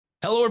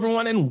Hello,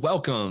 everyone, and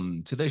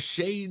welcome to the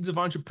Shades of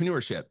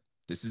Entrepreneurship.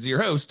 This is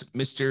your host,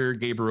 Mr.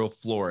 Gabriel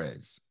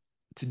Flores.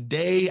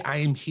 Today, I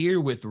am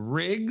here with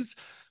Riggs,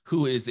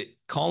 who is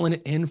calling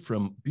it in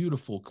from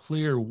beautiful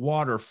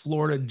Clearwater,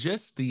 Florida,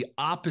 just the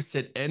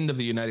opposite end of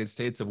the United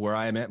States of where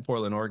I am at,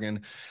 Portland,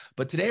 Oregon.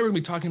 But today, we're going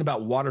to be talking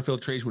about water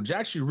filtration, which is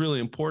actually really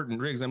important.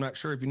 Riggs, I'm not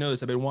sure if you know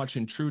this. I've been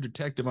watching True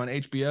Detective on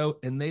HBO,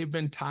 and they've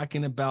been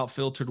talking about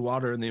filtered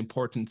water and the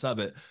importance of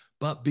it.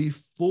 But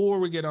before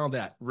we get on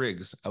that,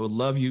 Riggs, I would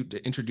love you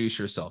to introduce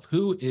yourself.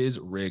 Who is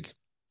Rig?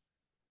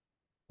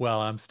 Well,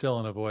 I'm still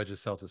on a voyage of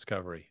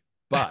self-discovery,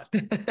 but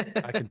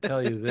I can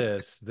tell you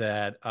this,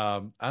 that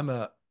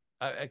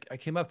I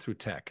came up through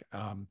tech.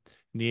 In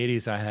the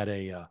 80s, I had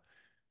a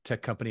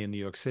tech company in New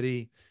York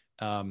City.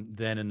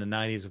 Then in the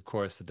 90s, of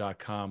course, the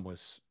dot-com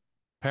was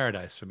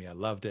paradise for me. I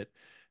loved it,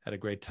 had a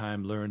great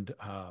time, learned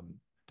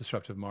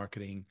disruptive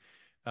marketing,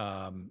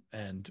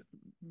 and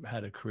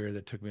had a career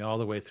that took me all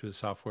the way through the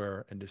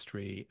software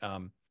industry.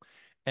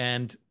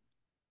 And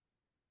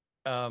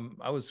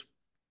I was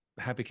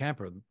happy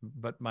camper,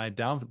 but my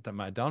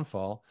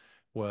downfall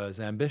was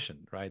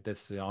ambition, right?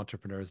 That's the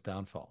entrepreneur's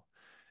downfall.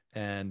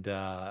 And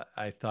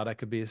I thought I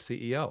could be a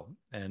CEO,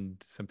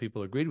 and some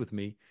people agreed with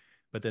me,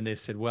 but then they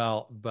said,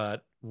 "Well,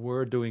 but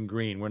we're doing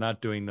green, we're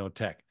not doing no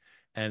tech."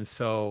 And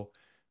so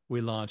we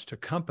launched a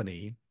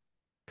company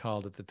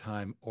called at the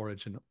time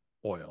Origin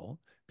Oil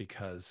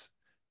because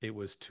it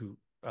was to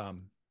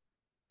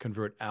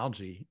convert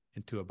algae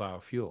into a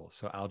biofuel.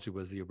 So algae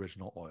was the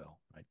original oil,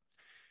 right?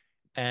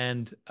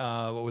 And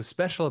what was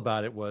special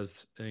about it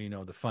was,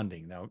 the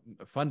funding. Now,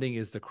 funding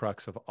is the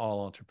crux of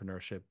all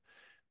entrepreneurship.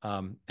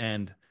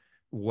 And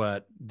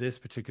what this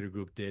particular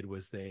group did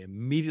was they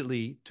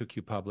immediately took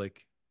you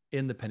public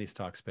in the penny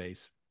stock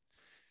space.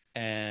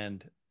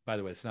 And by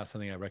the way, it's not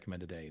something I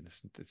recommend today.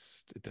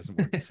 It doesn't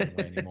work the same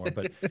way anymore.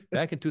 But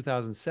back in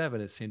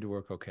 2007, it seemed to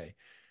work okay.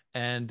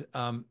 And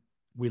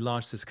we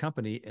launched this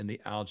company in the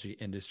algae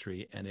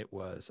industry, and it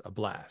was a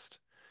blast.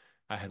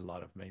 I had a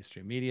lot of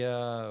mainstream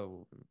media.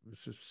 It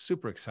was just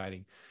super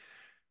exciting.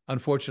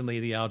 Unfortunately,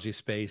 the algae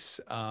space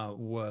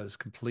was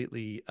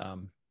completely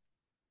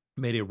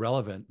made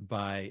irrelevant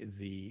by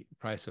the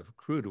price of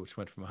crude, which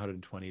went from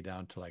 120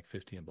 down to like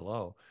 50 and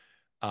below.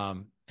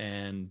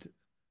 And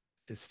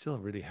it still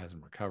really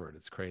hasn't recovered.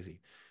 It's crazy,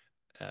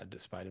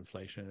 despite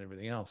inflation and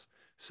everything else.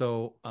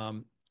 So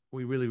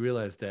we really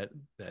realized that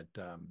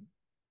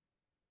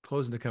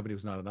closing the company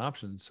was not an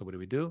option. So what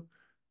do?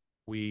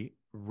 We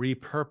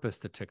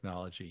repurposed the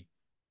technology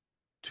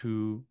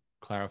to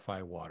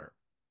clarify water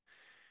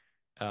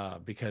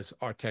because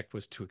our tech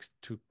was to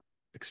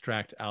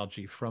extract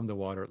algae from the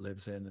water it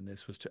lives in, and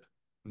this was to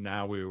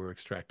now we were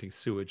extracting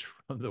sewage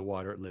from the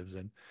water it lives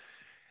in.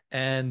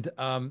 And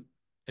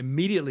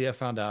immediately I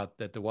found out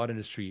that the water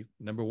industry,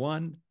 number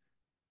one,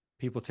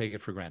 people take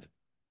it for granted.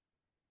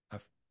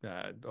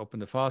 I open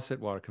the faucet,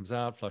 water comes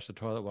out, flush the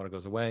toilet, water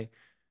goes away.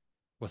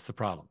 What's the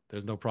problem?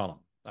 There's no problem.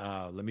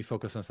 Let me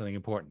focus on something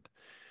important.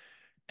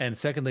 And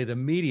secondly, the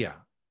media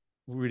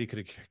really could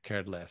have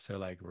cared less. They're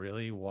like,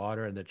 really,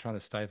 water? And they're trying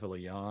to stifle a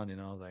yawn,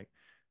 like,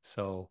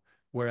 so.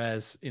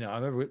 Whereas, I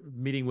remember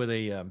meeting with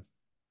a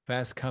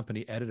Fast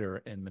Company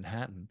editor in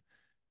Manhattan,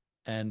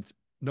 and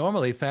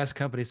normally Fast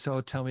Company,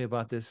 so tell me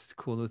about this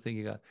cool new thing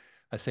you got.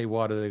 I say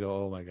water, they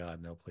go, oh my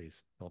God, no,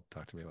 please don't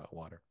talk to me about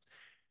water.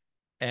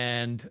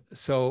 And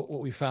so what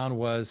we found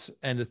was,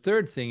 and the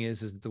third thing is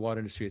that the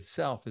water industry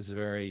itself is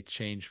very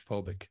change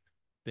phobic.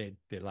 They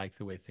like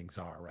the way things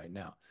are right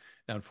now.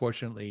 Now,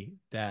 unfortunately,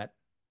 that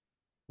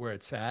where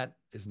it's at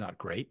is not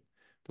great.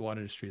 The water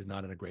industry is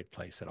not in a great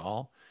place at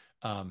all.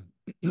 Um,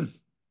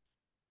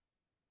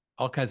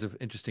 all kinds of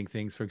interesting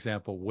things. For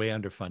example, way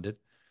underfunded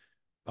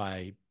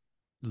by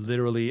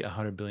literally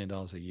 $100 billion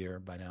a year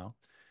by now.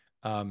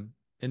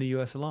 In the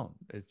U.S. alone,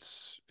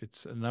 it's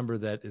a number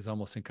that is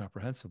almost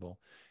incomprehensible.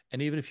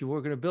 And even if you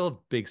were going to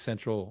build big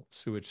central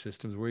sewage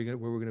systems, where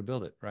we're going to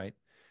build it, right?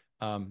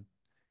 Um,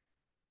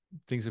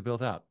 Things are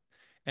built out.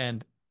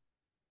 And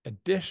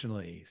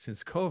additionally,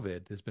 since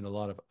COVID, there's been a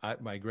lot of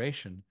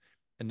migration,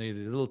 and the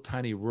little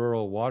tiny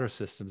rural water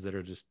systems that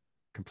are just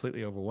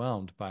completely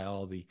overwhelmed by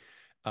all the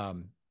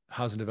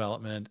housing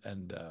development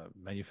and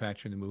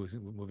manufacturing and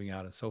moving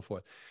out and so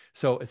forth.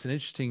 So it's an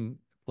interesting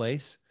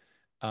place.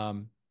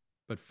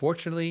 But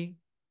fortunately,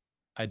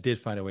 I did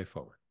find a way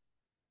forward.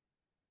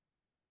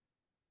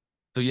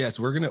 So yes,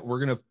 we're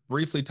gonna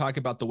briefly talk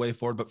about the way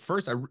forward. But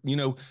first,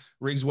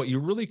 Riggs, what you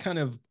really kind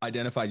of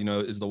identified,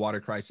 is the water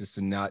crisis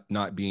and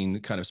not being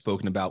kind of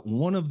spoken about.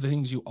 One of the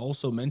things you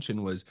also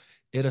mentioned was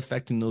it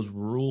affecting those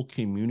rural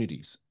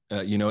communities.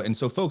 And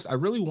so folks, I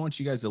really want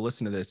you guys to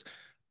listen to this.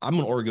 I'm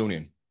an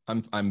Oregonian.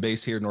 I'm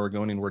based here in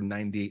Oregon, and we're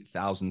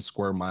 98,000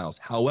 square miles.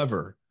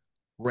 However,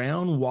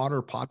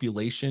 groundwater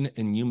population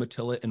in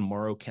Umatilla and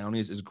Morrow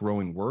counties is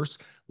growing worse,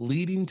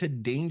 leading to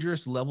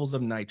dangerous levels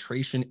of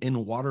nitration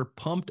in water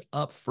pumped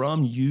up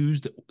from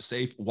used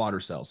safe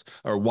water cells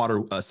or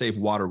water safe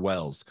water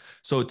wells.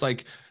 So it's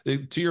like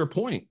to your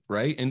point,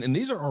 right? And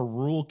these are our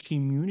rural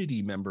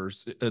community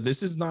members.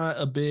 This is not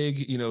a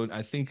big,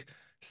 I think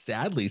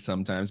sadly,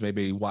 sometimes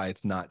maybe why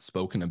it's not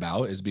spoken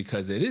about is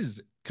because it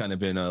is kind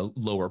of in a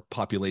lower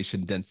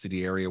population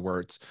density area where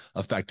it's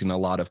affecting a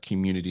lot of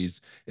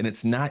communities and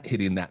it's not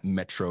hitting that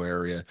metro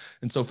area.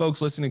 And so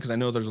folks listening, because I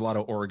know there's a lot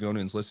of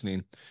Oregonians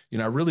listening,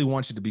 I really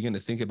want you to begin to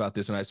think about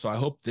this. And so I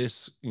hope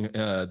this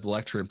the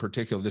lecture in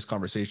particular, this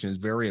conversation is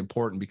very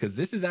important because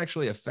this is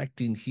actually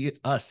affecting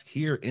us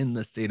here in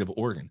the state of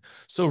Oregon.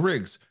 So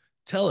Riggs,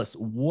 tell us,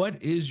 what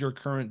is your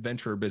current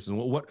venture or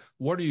business?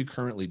 What are you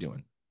currently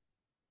doing?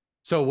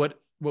 So what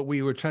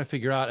we were trying to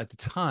figure out at the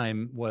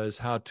time was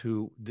how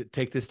to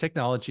take this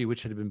technology,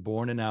 which had been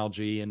born in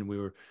algae, and we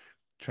were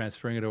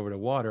transferring it over to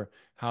water,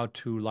 how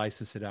to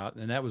license it out,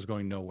 and that was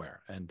going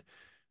nowhere. And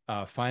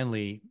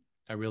finally,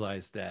 I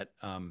realized that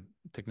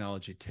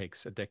technology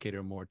takes a decade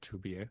or more to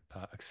be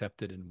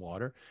accepted in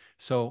water.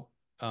 So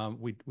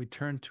we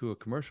turned to a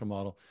commercial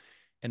model,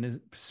 and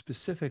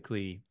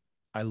specifically,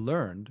 I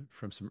learned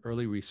from some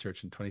early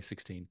research in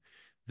 2016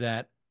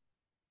 that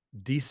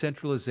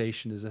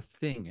decentralization is a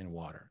thing in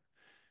water.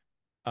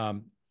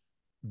 Um,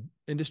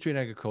 Industry and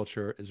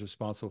agriculture is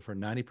responsible for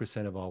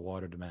 90% of all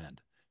water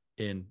demand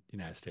in the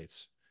United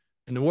States.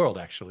 In the world,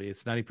 actually,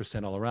 it's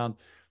 90% all around.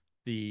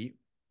 The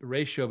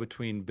ratio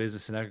between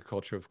business and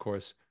agriculture, of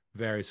course,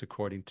 varies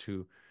according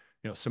to,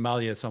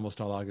 Somalia, it's almost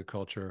all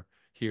agriculture.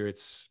 Here,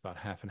 it's about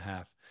half and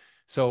half.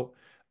 So,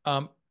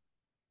 um,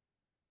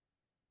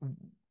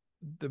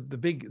 the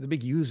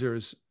big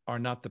users are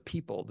not the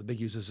people. The big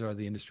users are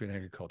the industry and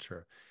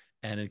agriculture.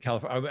 And in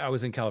California, I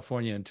was in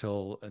California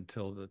until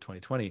the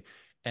 2020,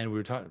 and we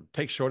were talking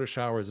take shorter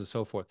showers and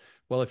so forth.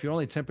 Well, if you're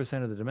only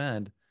 10% of the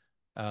demand,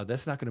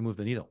 that's not going to move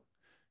the needle.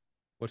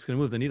 What's going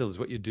to move the needle is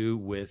what you do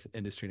with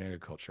industry and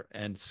agriculture.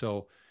 And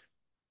so,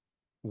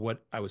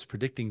 what I was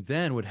predicting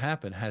then would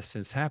happen has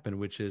since happened,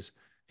 which is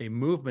a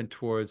movement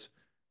towards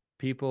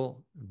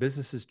people,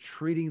 businesses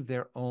treating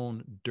their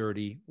own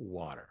dirty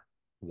water.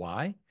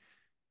 Why?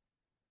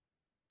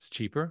 It's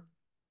cheaper.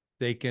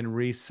 They can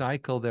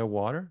recycle their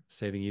water,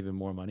 saving even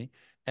more money.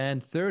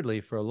 And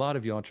thirdly, for a lot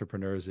of you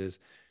entrepreneurs, is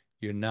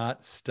you're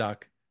not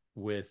stuck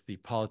with the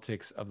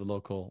politics of the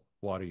local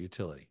water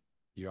utility.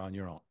 You're on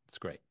your own. It's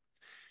great.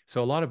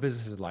 So a lot of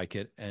businesses like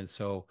it, and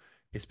so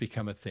it's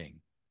become a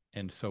thing.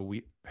 And so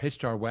we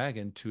hitched our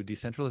wagon to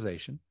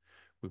decentralization.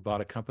 We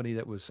bought a company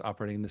that was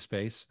operating in the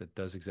space that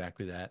does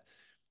exactly that.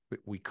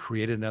 We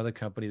created another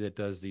company that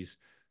does these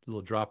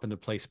little drop into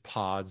place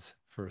pods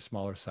for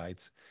smaller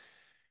sites.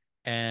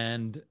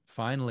 And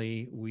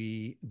finally,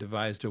 we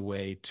devised a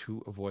way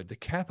to avoid the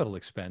capital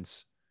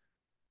expense.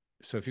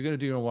 So if you're going to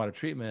do your own water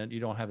treatment, you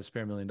don't have a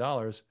spare $1 million,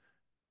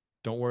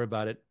 don't worry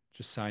about it.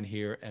 Just sign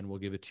here and we'll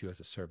give it to you as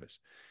a service.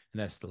 And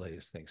that's the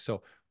latest thing.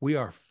 So we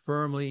are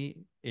firmly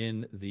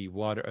in the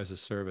water as a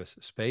service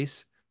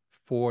space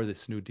for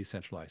this new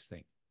decentralized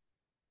thing.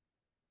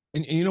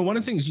 And one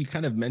of the things you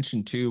kind of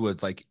mentioned too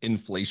was like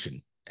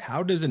inflation.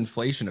 How does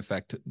inflation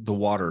affect the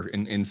water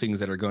in things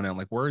that are going on?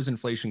 Like, where is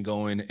inflation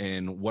going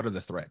and what are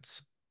the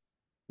threats?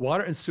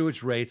 Water and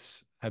sewage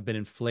rates have been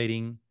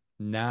inflating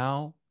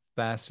now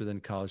faster than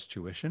college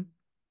tuition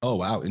Oh,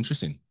 wow.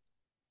 Interesting.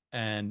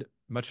 and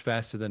much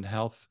faster than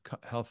health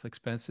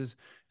expenses.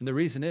 And the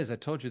reason is I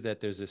told you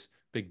that there's this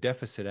big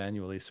deficit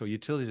annually, so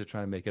utilities are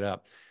trying to make it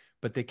up,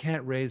 but they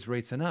can't raise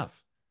rates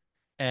enough.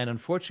 And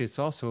unfortunately, it's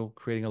also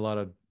creating a lot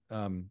of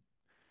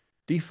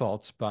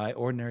defaults by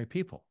ordinary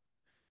people.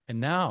 And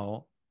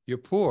now you're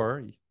poor,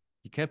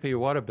 you can't pay your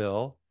water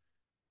bill.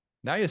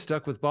 Now you're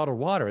stuck with bottled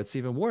water. It's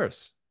even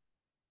worse.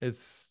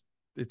 It's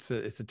it's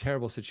a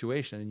terrible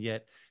situation, and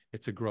yet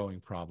it's a growing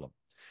problem.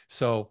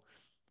 So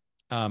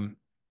um,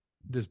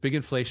 there's big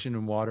inflation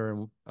in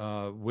water,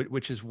 and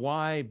which is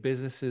why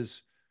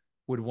businesses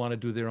would want to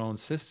do their own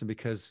system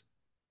because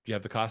you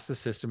have the cost of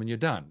the system and you're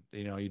done.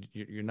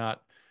 You're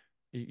not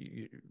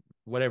you,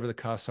 whatever the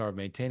costs are of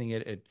maintaining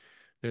it.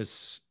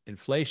 There's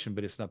inflation,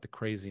 but it's not the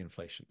crazy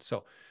inflation.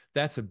 So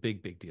that's a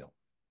big deal.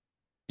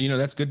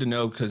 That's good to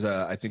know because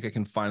I think I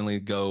can finally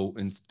go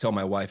and tell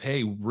my wife,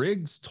 hey,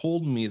 Riggs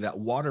told me that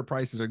water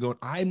prices are going.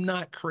 I'm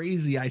not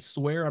crazy. I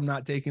swear I'm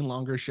not taking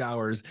longer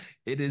showers.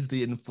 It is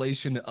the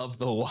inflation of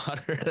the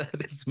water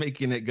that is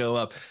making it go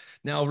up.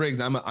 Now, Riggs,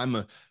 I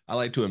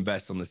like to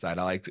invest on the side.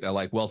 I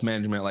like wealth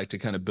management. I like to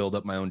kind of build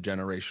up my own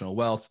generational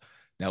wealth.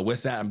 Now,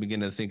 with that, I'm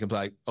beginning to think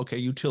about, okay,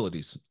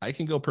 utilities. I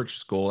can go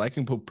purchase gold. I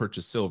can go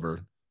purchase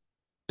silver.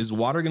 Is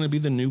water going to be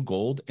the new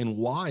gold? And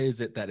why is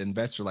it that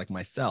investor like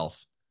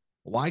myself,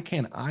 why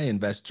can't I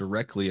invest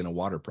directly in a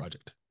water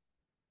project?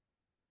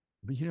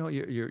 But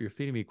you're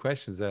feeding me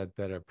questions that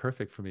are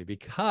perfect for me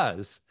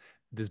because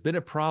there's been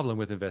a problem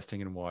with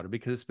investing in water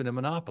because it's been a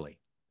monopoly,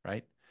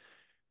 right?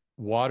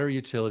 Water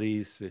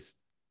utilities,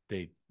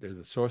 they're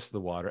the source of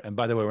the water. And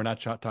by the way, we're not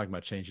talking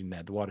about changing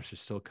that. The water should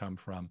still come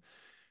from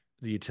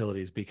the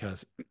utilities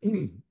because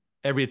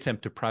every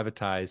attempt to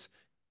privatize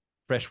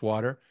fresh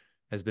water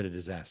has been a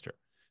disaster.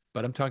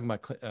 But I'm talking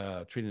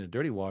about treating the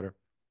dirty water,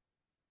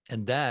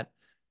 and that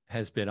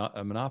has been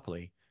a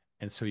monopoly.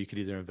 And so you could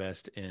either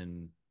invest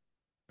in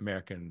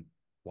American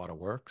Water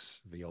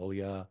Works,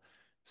 Veolia,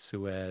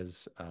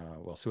 Suez.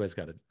 Well, Suez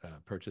got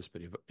purchased,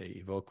 but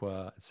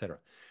Evoqua, et cetera.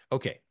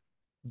 Okay,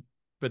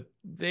 but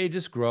they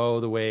just grow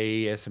the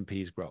way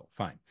S&Ps grow.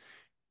 Fine.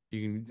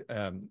 You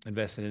can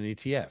invest in an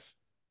ETF.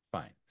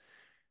 Fine.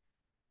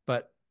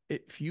 But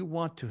if you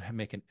want to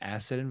make an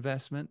asset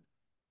investment,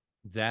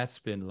 that's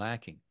been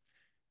lacking.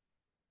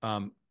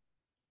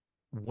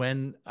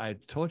 When I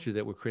told you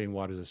that we're creating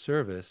water as a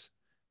service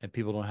and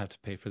people don't have to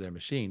pay for their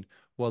machine,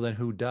 well, then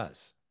who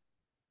does?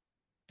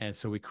 And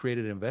so we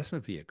created an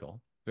investment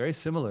vehicle very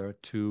similar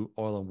to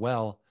oil and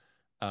well,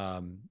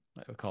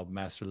 called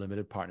master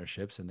limited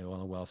partnerships in the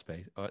oil and well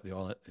space,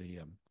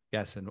 the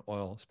gas and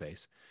oil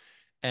space.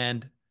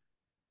 And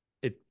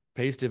it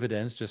pays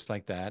dividends just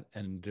like that.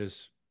 And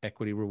there's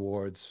equity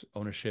rewards,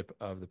 ownership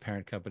of the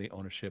parent company,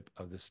 ownership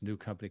of this new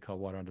company called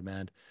Water on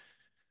Demand.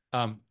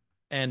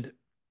 And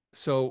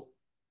so,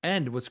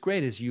 and what's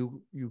great is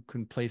you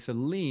can place a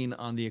lien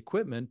on the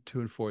equipment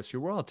to enforce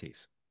your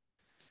royalties,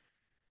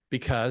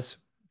 because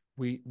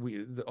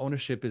the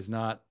ownership is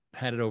not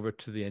handed over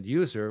to the end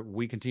user.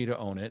 We continue to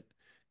own it,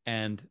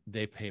 and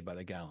they pay by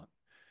the gallon.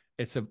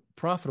 It's a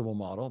profitable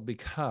model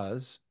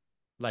because,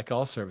 like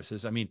all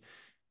services, I mean,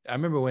 I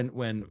remember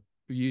when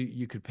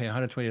you could pay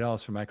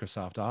 $120 for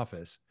Microsoft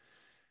Office,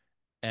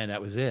 and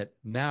that was it.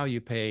 Now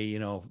you pay,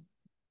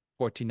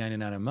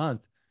 $14.99 a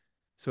month.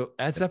 So it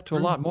adds up to a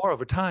lot more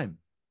over time.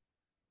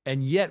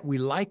 And yet we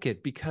like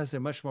it because they're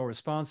much more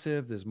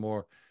responsive.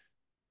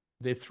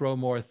 They throw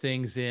more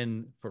things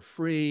in for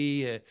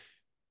free.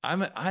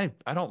 I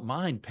don't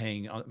mind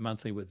paying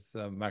monthly with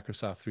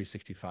Microsoft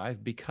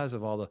 365 because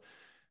of all the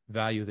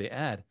value they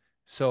add.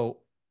 So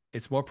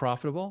it's more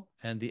profitable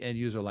and the end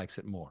user likes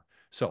it more.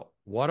 So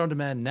Water on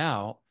Demand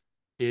now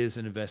is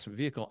an investment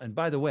vehicle. And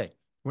by the way,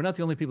 we're not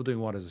the only people doing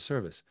water as a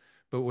service,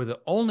 but we're the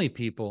only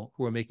people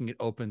who are making it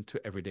open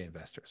to everyday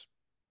investors.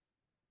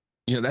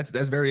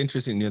 That's very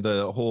interesting.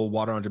 The whole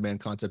water on demand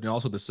concept and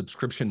also the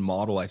subscription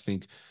model. I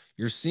think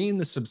you're seeing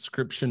the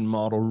subscription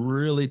model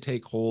really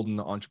take hold in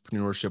the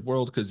entrepreneurship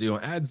world because,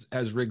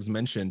 as Riggs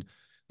mentioned,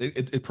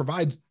 it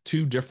provides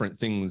two different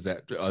things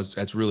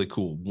that's really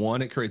cool.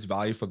 One, it creates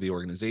value for the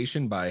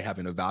organization by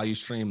having a value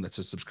stream that's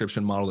a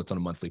subscription model that's on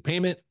a monthly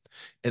payment.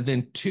 And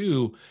then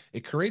two, it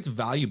creates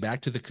value back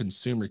to the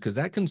consumer because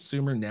that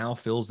consumer now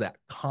feels that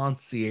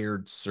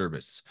concierge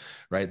service,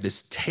 right?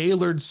 This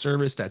tailored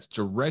service that's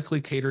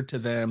directly catered to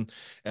them.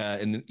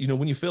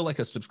 When you feel like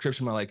a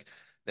subscription,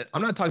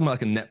 I'm not talking about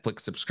like a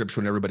Netflix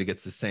subscription when everybody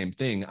gets the same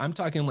thing. I'm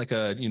talking like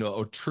a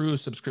true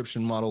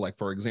subscription model. Like,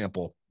 for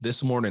example,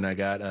 this morning I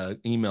got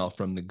an email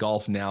from the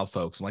Golf Now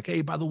folks. I'm like,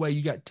 hey, by the way,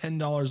 you got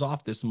 $10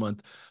 off this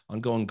month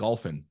on going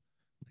golfing.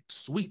 I'm like,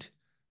 sweet.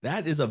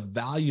 That is a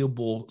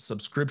valuable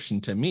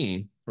subscription to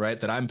me, right?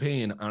 That I'm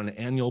paying on an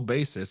annual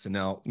basis. And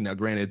now,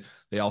 granted,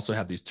 they also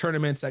have these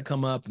tournaments that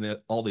come up and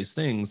all these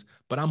things,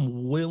 but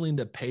I'm willing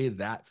to pay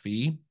that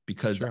fee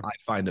because Sure. I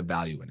find a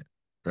value in it.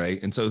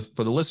 Right. And so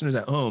for the listeners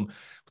at home,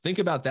 think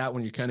about that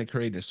when you're kind of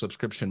creating a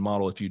subscription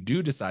model. If you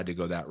do decide to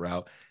go that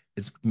route,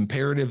 it's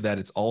imperative that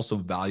it's also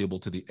valuable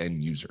to the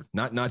end user,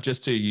 not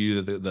just to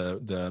you,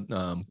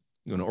 the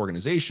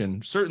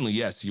organization. Certainly,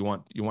 yes, you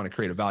want to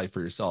create a value for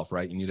yourself,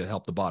 right? You need to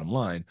help the bottom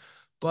line,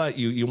 but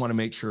you want to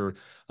make sure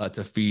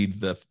to feed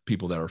the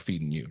people that are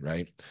feeding you,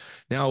 right?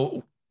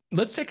 Now,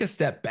 let's take a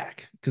step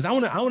back because I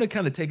want to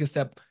kind of take a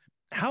step.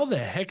 How the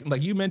heck,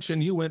 like you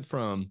mentioned, you went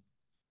from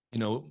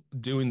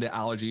doing the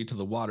allergy to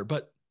the water.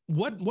 But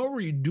what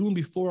were you doing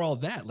before all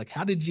that? Like,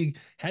 how did you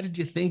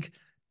think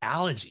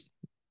allergy?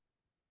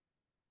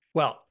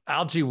 Well,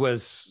 algae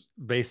was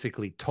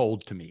basically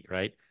told to me,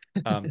 right?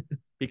 Um,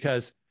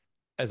 because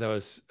as I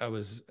was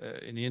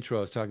in the intro,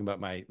 I was talking about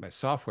my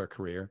software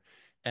career,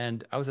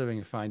 and I was having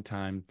a fine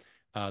time.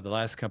 The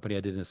last company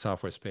I did in the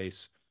software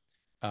space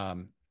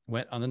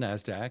went on the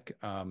Nasdaq,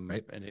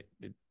 Right. and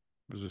it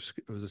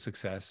was a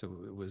success. It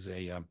was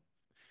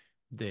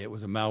it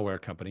was a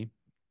malware company,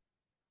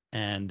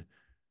 and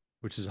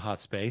which is a hot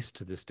space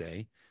to this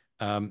day.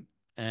 Um,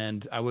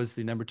 and I was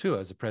the number two. I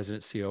was the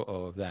president COO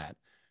of that.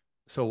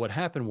 So what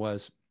happened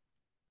was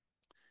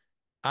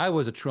I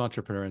was a true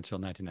entrepreneur until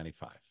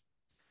 1995.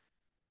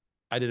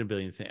 I did a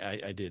billion things.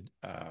 I did.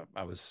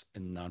 I was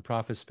in the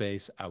nonprofit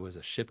space. I was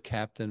a ship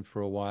captain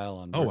for a while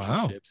on Oh, merchant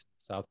wow. ships,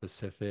 South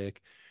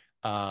Pacific.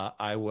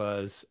 I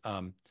was,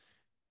 a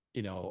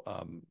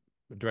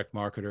direct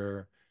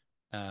marketer,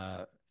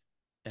 uh,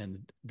 and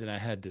then I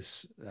had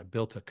this. I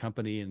built a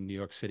company in New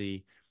York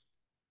City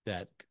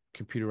that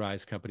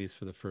computerized companies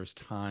for the first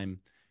time,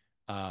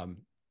 um,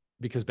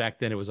 because back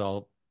then it was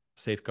all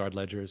safeguard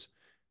ledgers,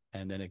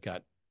 and then it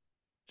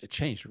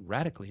changed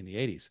radically in the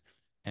 80s,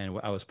 and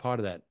I was part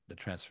of the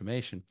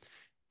transformation.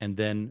 And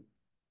then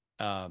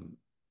um,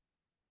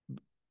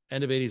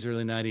 end of 80s,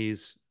 early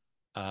 90s,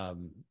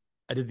 um,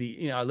 I did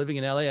living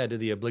in LA, I did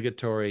the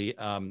obligatory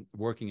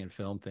working in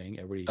film thing.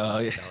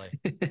 Yeah.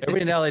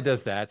 Everybody in LA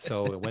does that.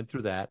 So I went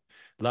through that,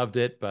 loved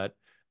it. But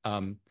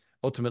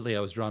ultimately,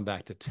 I was drawn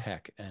back to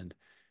tech. And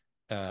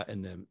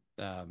in the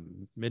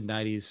mid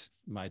 90s,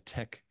 my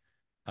tech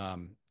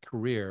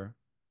career,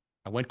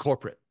 I went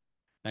corporate.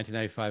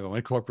 1995, I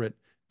went corporate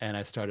and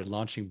I started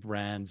launching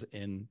brands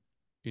in,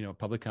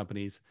 public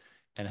companies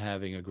and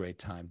having a great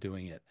time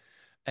doing it.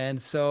 And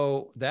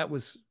so that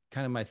was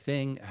kind of my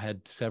thing. I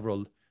had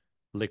several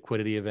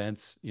liquidity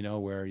events,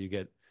 where you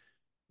get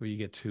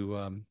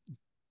to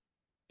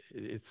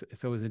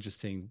it's always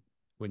interesting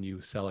when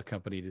you sell a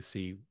company to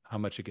see how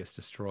much it gets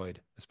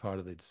destroyed as part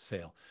of the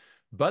sale.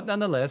 But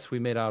nonetheless, we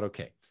made out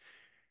okay.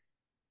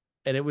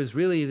 And it was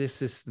really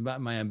this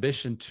my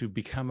ambition to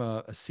become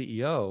a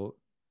CEO.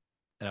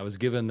 And I was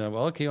given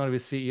well, okay, you want to be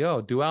a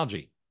CEO, do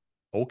algae.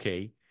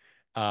 Okay.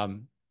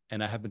 Um,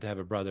 and I happened to have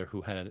a brother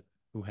who had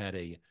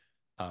a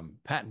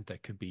patent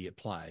that could be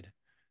applied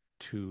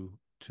to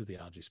the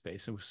algae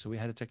space. And so we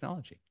had a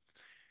technology.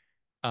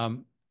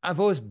 I've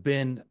always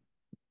been,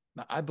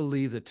 I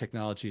believe that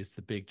technology is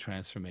the big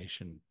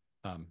transformation.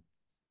 Um,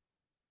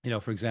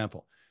 for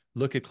example,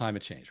 look at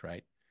climate change,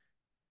 right?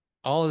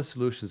 All of the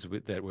solutions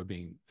that we're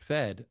being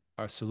fed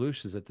are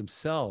solutions that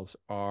themselves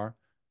are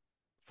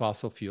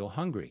fossil fuel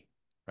hungry,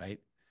 right?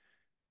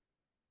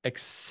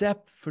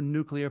 Except for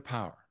nuclear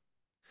power.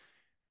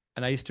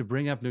 And I used to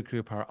bring up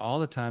nuclear power all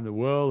the time that,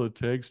 well, it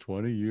takes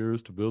 20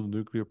 years to build a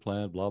nuclear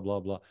plant, blah, blah,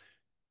 blah.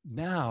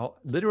 Now,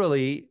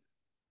 literally,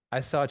 I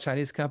saw a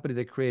Chinese company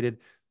that created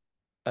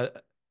a,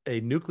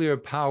 a nuclear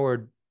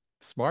powered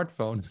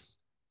smartphone.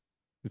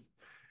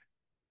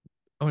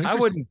 Oh, I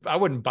interesting.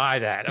 wouldn't buy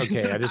that.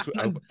 Okay. Sounds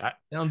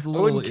a I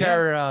little, wouldn't yeah.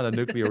 carry around a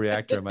nuclear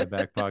reactor in my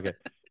back pocket.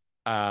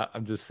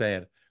 I'm just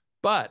saying.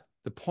 But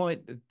the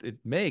point it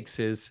makes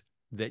is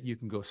that you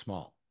can go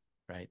small,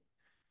 right?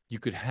 You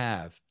could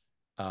have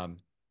a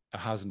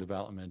housing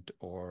development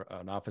or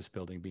an office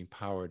building being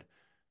powered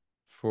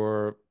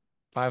for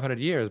 500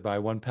 years by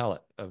one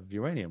pellet of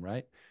uranium,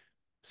 right?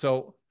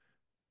 So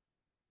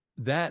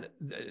that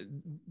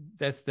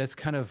that's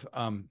kind of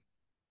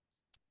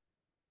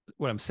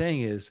what I'm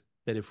saying is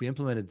that if we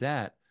implemented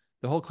that,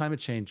 the whole climate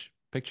change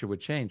picture would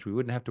change. We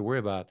wouldn't have to worry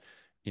about,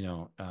 you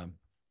know, um,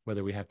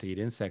 whether we have to eat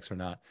insects or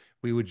not.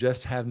 We would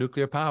just have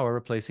nuclear power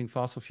replacing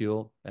fossil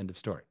fuel. End of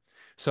story.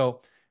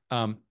 So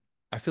um,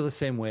 I feel the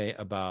same way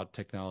about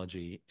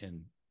technology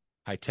in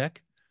high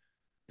tech.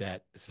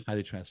 That is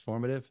highly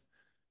transformative.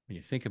 When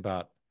you think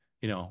about,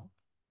 you know,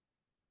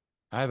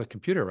 I have a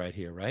computer right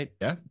here, right?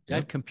 Yeah. That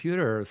Yep.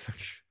 computer is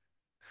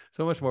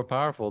so much more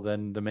powerful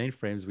than the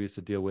mainframes we used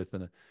to deal with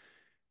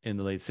in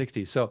the late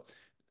 60s. So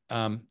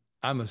um,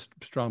 I'm a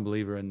strong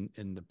believer in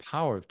the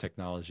power of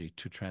technology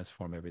to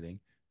transform everything.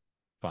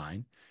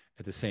 Fine.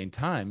 At the same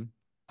time,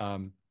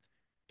 um,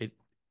 it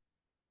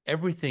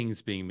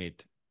everything's being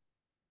made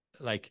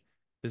like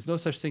there's no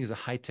such thing as a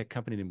high tech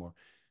company anymore.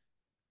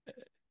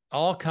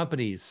 All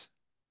companies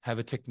have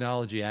a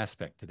technology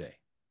aspect today.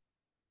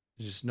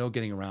 There's just no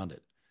getting around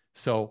it.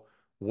 So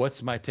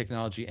what's my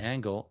technology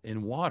angle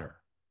in water?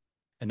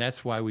 And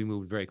that's why we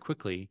moved very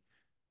quickly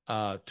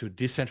to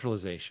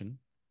decentralization,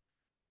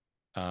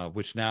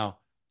 which now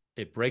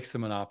it breaks the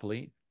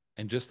monopoly.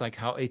 And just like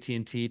how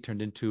AT&T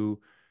turned into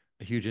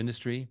a huge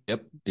industry,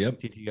 Yep. Yep.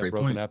 AT&T got Great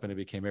broken point. up and it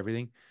became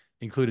everything,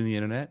 including the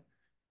internet.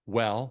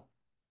 Well,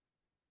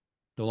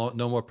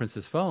 no more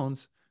Princess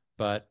phones,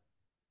 but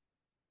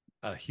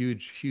a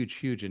huge, huge,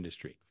 huge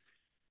industry.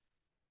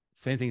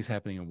 Same thing's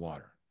happening in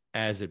water.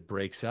 As it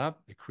breaks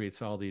up, it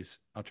creates all these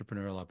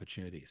entrepreneurial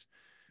opportunities.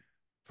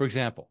 For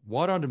example,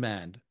 water on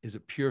demand is a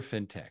pure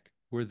fintech.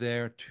 We're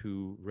there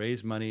to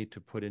raise money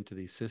to put into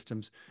these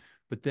systems,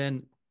 but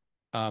then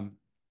um,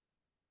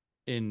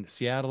 in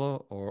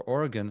Seattle or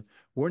Oregon,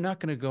 we're not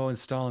going to go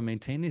install and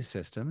maintain these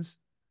systems.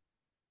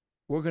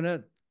 We're going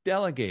to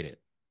delegate it.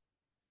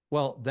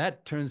 Well,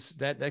 that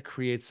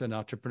creates an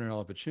entrepreneurial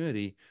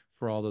opportunity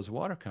for all those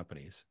water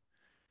companies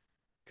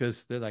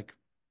because they're like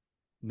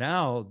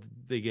now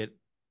they get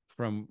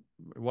from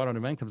water on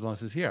demand comes along and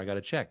says, "Here, I got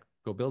a check.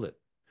 Go build it."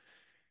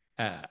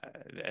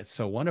 It's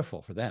so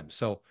wonderful for them.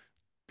 So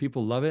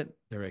people love it.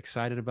 They're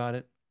excited about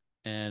it,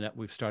 and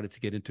we've started to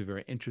get into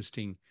very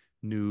interesting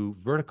new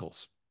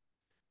verticals.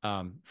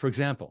 For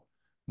example,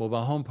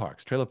 mobile home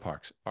parks, trailer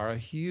parks are a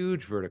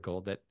huge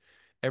vertical that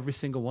every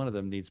single one of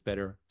them needs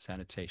better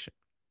sanitation.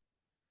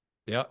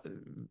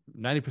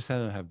 90% of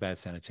them have bad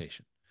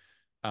sanitation.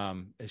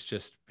 It's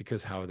just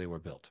because how they were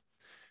built.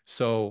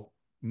 So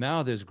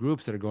now there's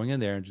groups that are going in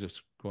there and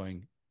just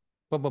going,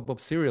 bump, bump,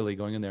 bump, serially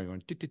going in there and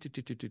going, toot, toot, toot,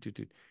 toot, toot, toot,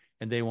 toot.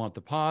 And they want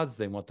the pods,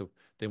 they want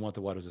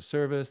the water as a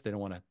service, they don't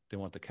want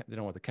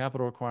the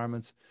capital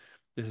requirements.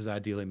 This is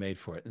ideally made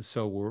for it. And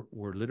so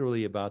we're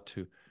literally about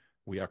to,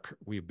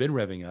 we've been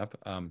revving up.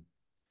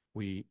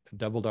 We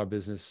doubled our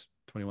business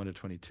 21 to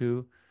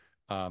 22.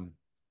 Um,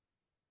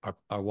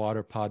 our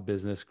water pod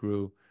business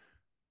grew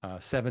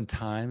 7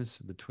 times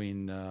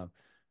between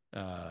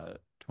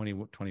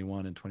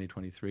 2021 and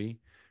 2023.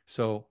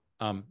 So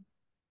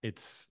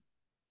it's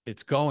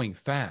going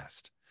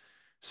fast.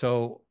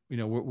 So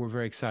we're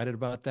very excited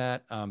about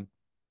that.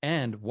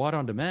 And water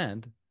on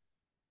demand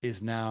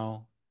is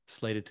now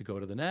slated to go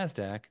to the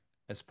NASDAQ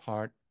as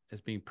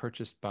being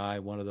purchased by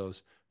one of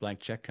those blank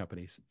check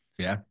companies.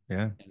 Yeah.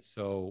 Yeah. And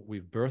so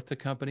we've birthed a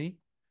company,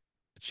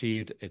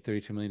 achieved a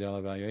 $32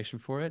 million valuation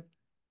for it,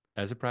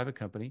 as a private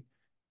company,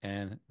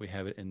 and we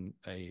have it in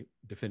a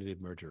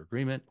definitive merger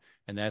agreement,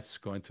 and that's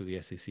going through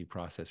the SEC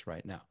process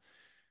right now,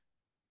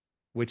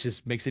 which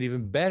makes it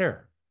even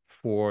better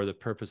for the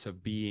purpose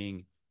of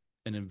being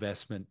an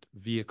investment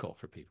vehicle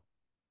for people.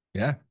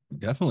 Yeah,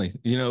 definitely.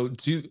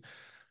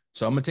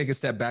 So I'm gonna take a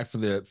step back for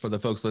the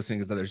folks listening,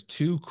 is that there's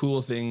two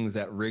cool things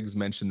that Riggs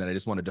mentioned that I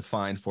just want to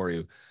define for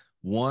you.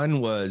 One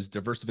was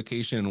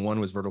diversification and one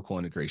was vertical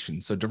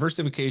integration. So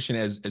diversification,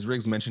 as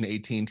Riggs mentioned,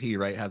 AT&T,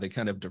 right? How they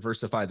kind of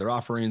diversified their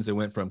offerings. They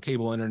went from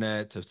cable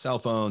internet to cell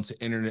phones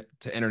to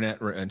internet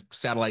and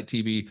satellite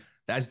TV.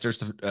 That's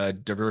just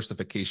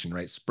diversification,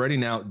 right?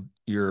 Spreading out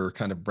your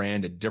kind of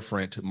brand to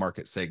different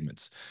market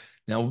segments.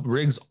 Now,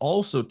 Riggs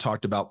also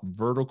talked about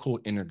vertical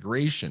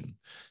integration.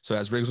 So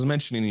as Riggs was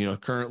mentioning,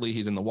 currently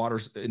he's in the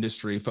water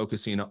industry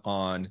focusing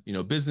on,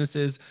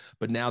 businesses,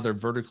 but now they're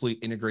vertically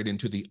integrated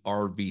into the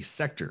RV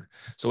sector.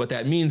 So what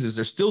that means is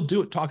they're still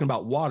talking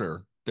about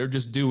water. They're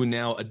just doing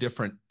now a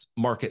different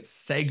market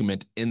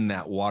segment in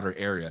that water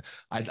area.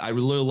 I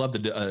really love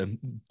to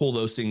pull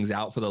those things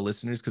out for the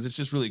listeners, because it's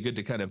just really good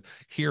to kind of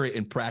hear it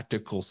in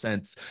practical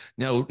sense.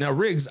 Now,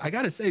 Riggs, I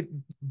got to say,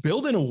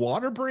 building a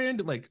water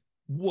brand, like,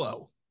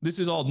 whoa, this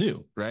is all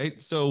new,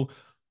 right? So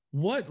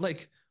what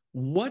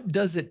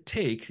does it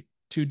take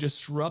to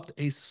disrupt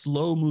a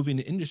slow moving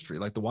industry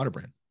like the water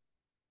brand?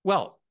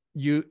 Well,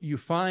 you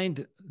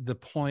find the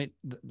point,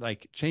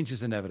 like change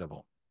is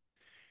inevitable.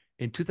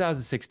 In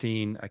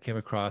 2016, I came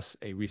across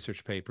a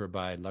research paper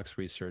by Lux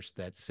Research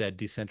that said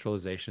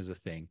decentralization is a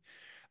thing.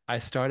 I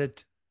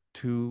started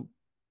to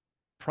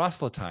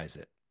proselytize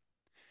it.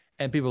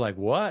 And people were like,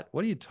 what?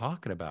 What are you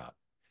talking about?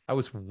 I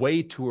was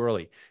way too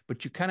early,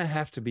 but you kind of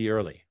have to be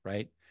early,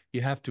 right?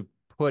 You have to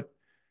put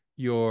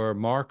your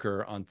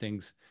marker on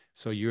things.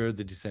 So you're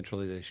the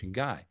decentralization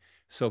guy.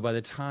 So by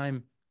the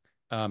time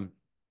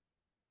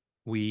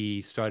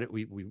we started,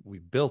 we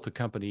built a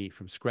company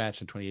from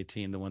scratch in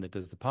 2018, the one that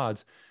does the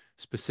pods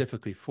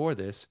specifically for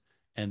this.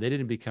 And they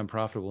didn't become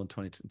profitable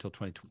until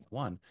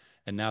 2021.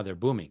 And now they're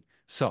booming.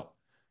 So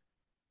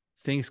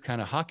things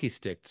kind of hockey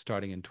sticked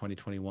starting in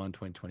 2021,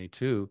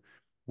 2022,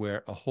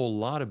 where a whole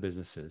lot of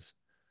businesses,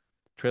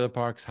 trailer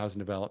parks, housing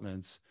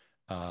developments,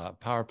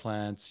 power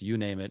plants, you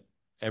name it,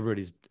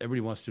 everybody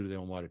wants to do their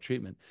own water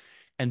treatment.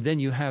 And then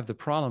you have the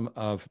problem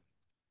of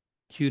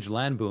huge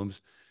land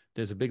booms.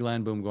 There's a big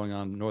land boom going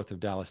on north of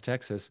Dallas,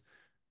 Texas,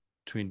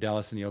 between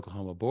Dallas and the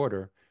Oklahoma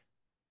border.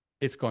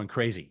 It's going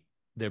crazy.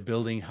 They're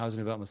building housing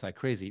developments like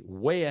crazy,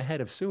 way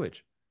ahead of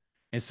sewage.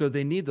 And so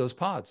they need those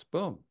pods.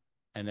 Boom.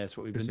 And that's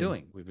what we've been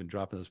doing. We've been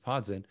dropping those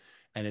pods in,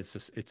 and it's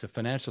a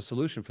financial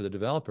solution for the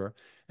developer,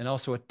 and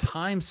also a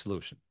time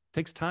solution. It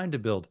takes time to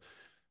build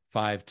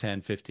 5,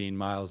 10, 15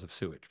 miles of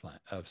sewage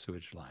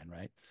line,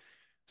 right?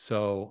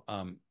 So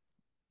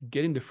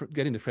getting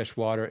the fresh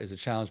water is a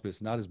challenge, but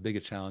it's not as big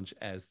a challenge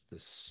as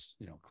this,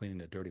 cleaning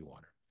the dirty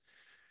water.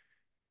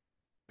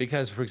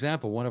 Because, for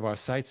example, one of our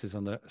sites is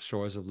on the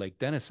shores of Lake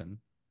Denison,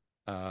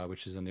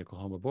 which is on the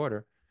Oklahoma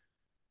border.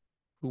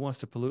 Who wants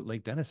to pollute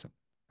Lake Denison,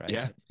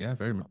 right? Yeah,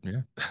 very much.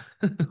 Yeah.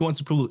 Who wants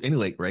to pollute any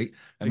lake, right?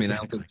 I mean,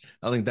 Exactly.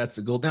 I don't think that's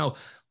the goal. Now,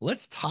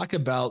 let's talk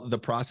about the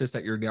process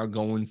that you're now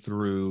going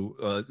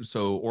through.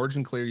 So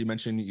Origin Clear, you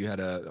mentioned you had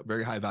a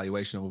very high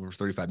valuation of over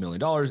 $35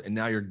 million, and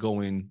now you're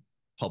going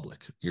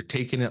public. You're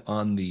taking it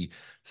on the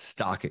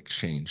stock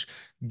exchange.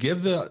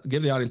 Give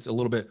the audience a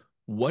little bit.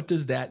 What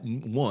does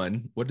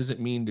what does it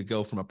mean to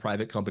go from a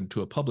private company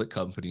to a public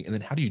company? And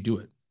then how do you do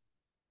it?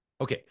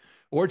 Okay.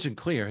 Origin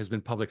Clear has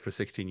been public for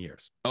 16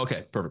 years.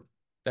 Okay, perfect.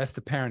 That's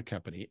the parent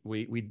company.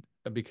 We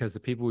because the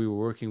people we were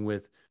working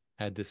with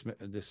had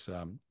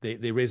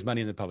they raised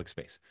money in the public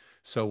space.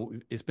 So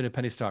it's been a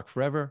penny stock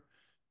forever.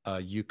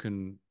 You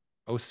can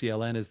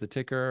OCLN is the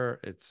ticker.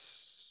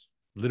 It's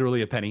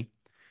literally a penny.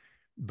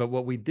 But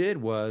what we did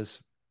was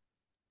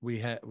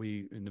we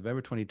in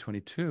November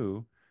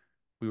 2022,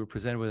 we were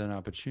presented with an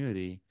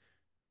opportunity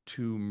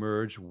to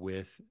merge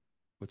with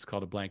what's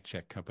called a blank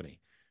check company,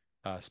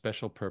 a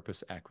special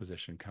purpose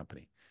acquisition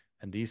company.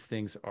 And these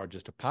things are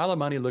just a pile of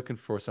money looking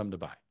for something to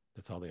buy.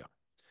 That's all they are.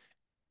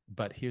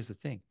 But here's the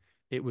thing.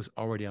 It was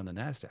already on the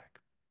NASDAQ.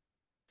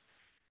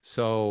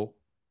 So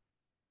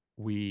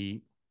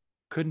we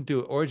couldn't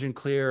do it. Origin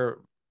Clear.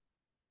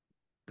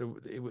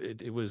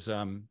 It was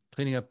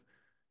cleaning up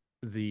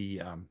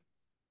the,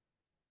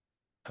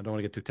 I don't want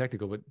to get too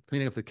technical, but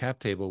cleaning up the cap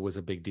table was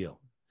a big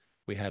deal.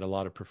 We had a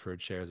lot of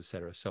preferred shares, et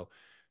cetera. So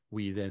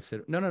we then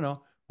said,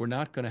 no. We're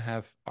not going to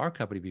have our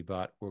company be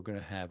bought. We're going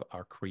to have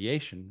our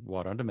creation,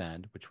 Water on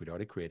Demand, which we'd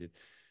already created.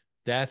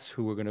 That's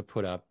who we're going to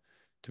put up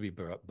to be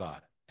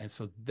bought. And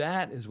so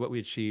that is what we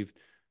achieved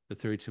the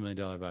 $32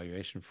 million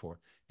valuation for,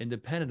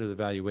 independent of the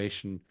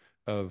valuation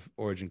of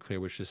Origin Clear,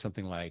 which is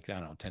something like, I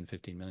don't know, 10,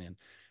 15 million.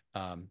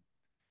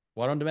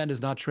 Water on Demand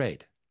does not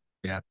trade.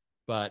 Yeah.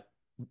 But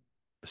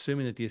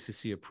assuming that the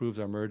SEC approves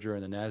our merger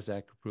and the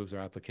NASDAQ approves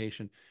our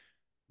application,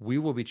 we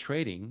will be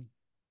trading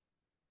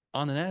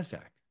on the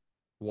NASDAQ.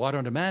 Water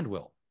on Demand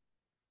will.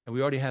 And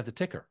we already have the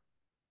ticker.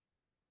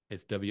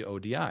 It's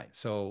WODI.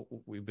 So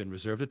we've been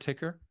reserved a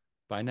ticker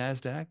by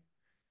NASDAQ.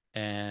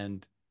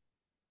 And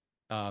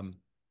um,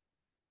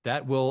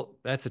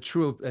 that's a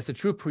true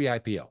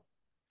pre-IPO.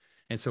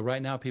 And so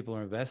right now people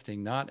are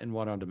investing not in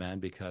water on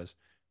demand because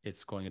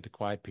it's going into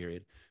quiet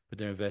period, but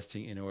they're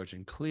investing in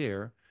Origin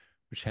Clear,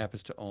 which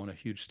happens to own a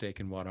huge stake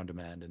in water on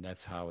demand, and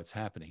that's how it's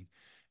happening.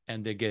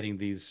 And they're getting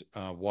these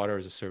water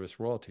as a service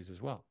royalties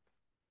as well.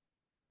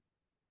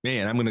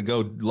 Man, I'm gonna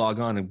go log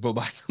on and go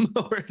buy some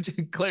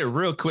Origin Clear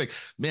real quick.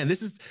 Man,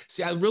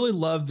 I really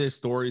love this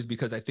stories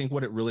because I think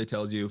what it really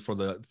tells you for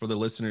the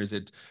listeners,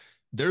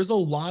 there's a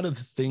lot of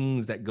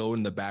things that go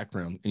in the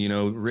background. You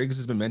know, Riggs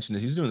has been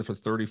mentioning he's doing it for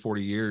 30,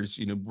 40 years,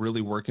 you know,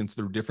 really working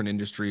through different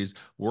industries,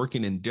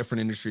 working in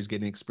different industries,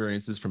 getting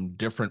experiences from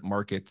different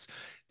markets.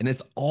 And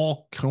it's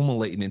all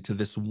culminating into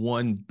this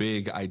one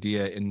big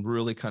idea and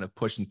really kind of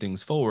pushing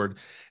things forward.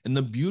 And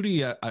the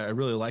beauty I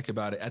really like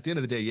about it, at the end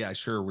of the day, yeah,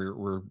 sure,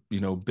 we're you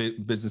know,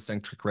 business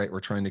centric, right?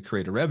 We're trying to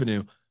create a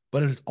revenue,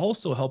 but it's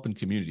also helping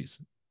communities,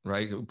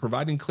 right?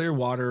 Providing clear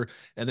water,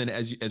 and then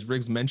as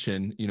Riggs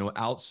mentioned, you know,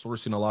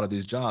 outsourcing a lot of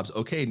these jobs.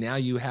 Okay, now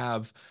you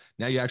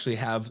actually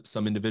have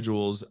some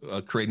individuals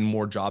creating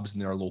more jobs in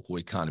their local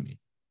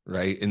economy,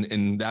 right?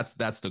 And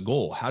that's the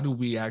goal. How do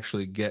we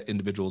actually get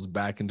individuals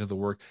back into the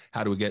work?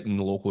 How do we get in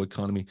the local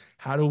economy?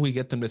 How do we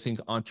get them to think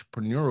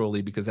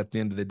entrepreneurially? Because at the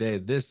end of the day,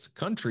 this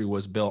country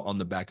was built on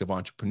the back of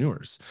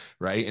entrepreneurs,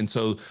 right? And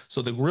so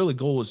the really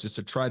goal is just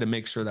to try to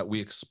make sure that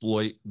we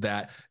exploit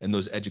that and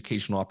those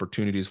educational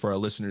opportunities for our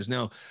listeners.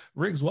 Now,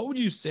 Riggs, what would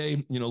you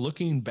say, you know,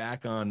 looking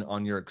back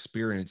on your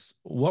experience,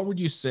 what would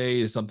you say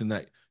is something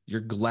that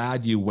you're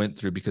glad you went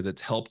through because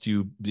it's helped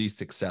you be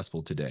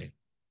successful today?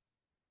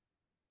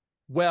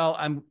 Well,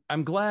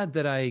 I'm glad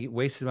that I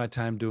wasted my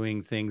time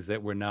doing things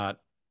that were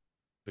not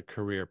the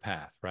career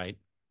path, right?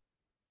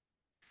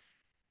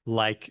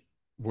 Like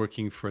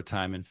working for a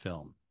time in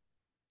film,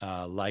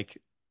 like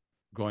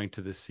going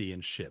to the sea in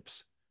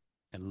ships,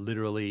 and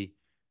literally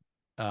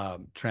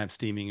tramp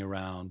steaming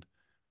around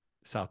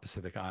South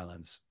Pacific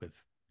islands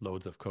with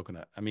loads of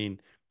coconut. I mean,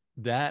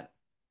 that,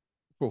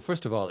 well,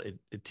 first of all,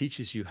 it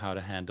teaches you how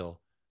to handle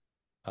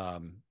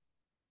um,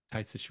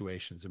 tight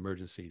situations,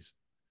 emergencies.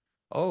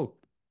 Oh,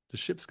 the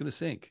ship's going to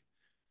sink.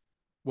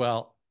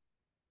 Well,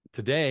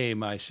 today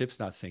my ship's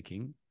not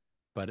sinking,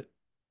 but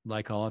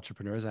like all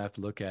entrepreneurs, I have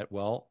to look at,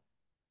 well,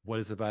 what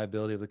is the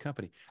viability of the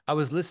company? I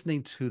was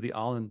listening to the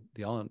All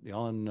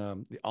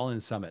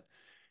In Summit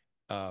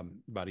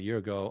about a year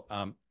ago,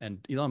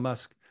 and Elon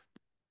Musk,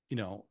 you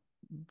know,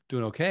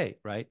 doing okay,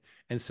 right?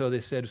 And so they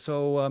said,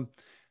 so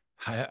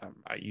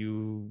do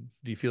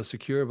you feel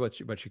secure about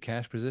your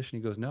cash position?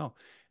 He goes, no,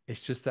 it's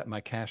just that my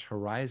cash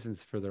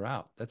horizon's further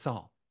out. That's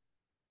all.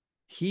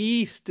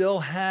 He still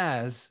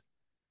has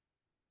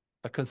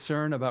a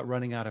concern about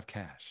running out of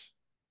cash,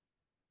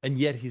 and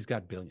yet he's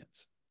got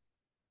billions.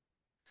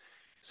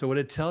 So what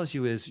it tells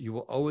you is you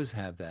will always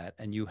have that,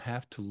 and you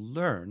have to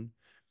learn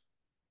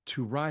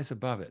to rise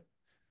above it.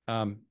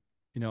 Um,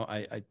 you know,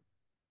 I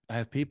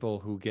have people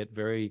who get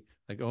very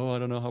like, oh, I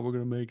don't know how we're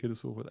going to make it and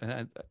so forth.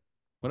 And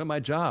one of my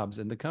jobs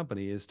in the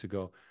company is to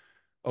go,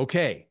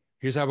 okay,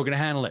 here's how we're going to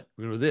handle it.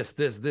 We're going to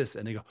do this,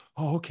 and they go,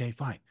 oh, okay,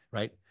 fine,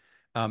 right?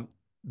 Um,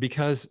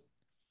 because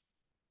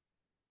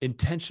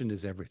intention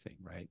is everything,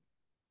 right?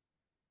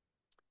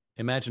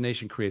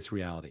 Imagination creates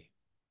reality,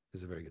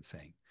 is a very good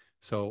saying.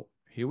 So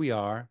here we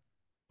are,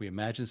 we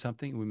imagine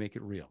something, and we make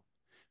it real.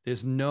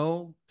 There's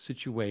no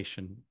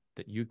situation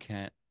that you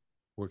can't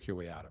work your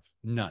way out of.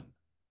 None.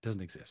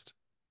 Doesn't exist.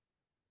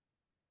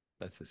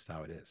 That's just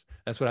how it is.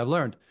 That's what I've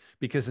learned.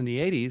 Because in the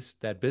 80s,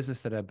 that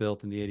business that I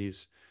built in the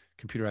 80s,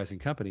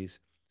 computerizing companies,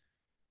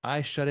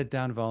 I shut it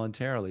down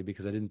voluntarily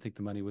because I didn't think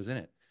the money was in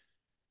it.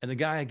 And the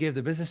guy I gave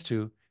the business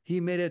to, he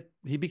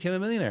became a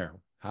millionaire.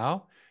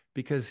 How?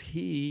 Because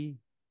he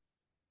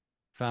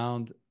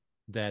found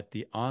that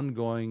the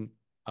ongoing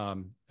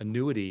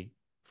annuity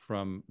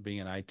from being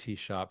an IT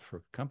shop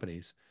for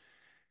companies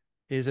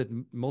is a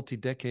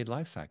multi-decade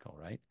life cycle,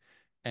 right?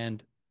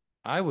 And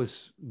I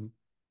was,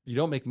 you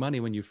don't make money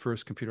when you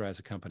first computerize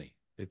a company.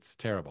 It's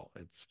terrible.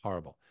 It's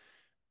horrible.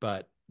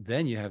 But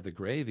then you have the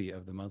gravy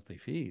of the monthly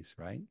fees,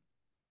 right?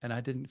 And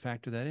I didn't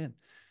factor that in.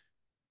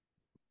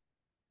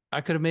 I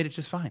could have made it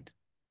just fine.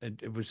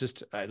 It was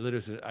just,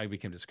 I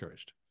became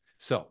discouraged.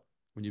 So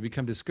when you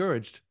become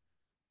discouraged,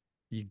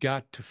 you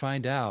got to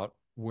find out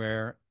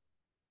where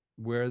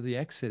the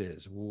exit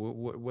is.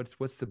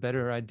 What's the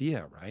better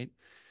idea, right?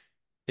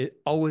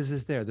 It always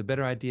is there. The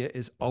better idea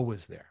is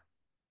always there.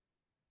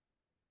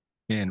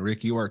 And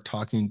Rick, you are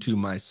talking to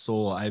my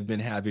soul. I've been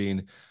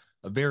having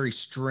a very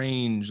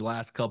strange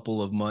last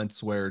couple of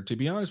months where, to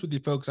be honest with you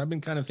folks, I've been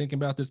kind of thinking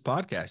about this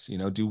podcast. You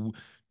know, do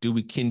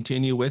we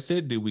continue with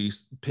it? Do we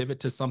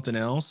pivot to something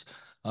else?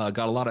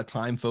 Got a lot of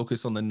time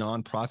focused on the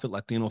nonprofit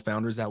Latino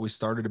founders that we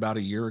started about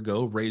a year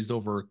ago, raised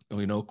over,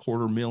 you know,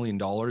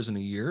 $250,000 in a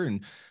year.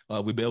 And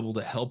we've been able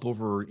to help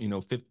over, you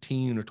know,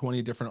 15 or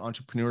 20 different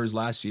entrepreneurs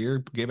last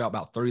year, gave out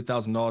about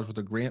 $30,000 worth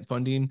of grant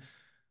funding.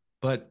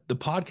 But the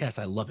podcast,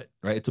 I love it,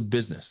 right? It's a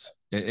business.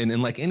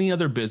 And like any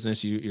other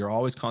business, you're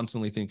always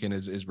constantly thinking,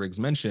 as Riggs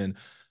mentioned,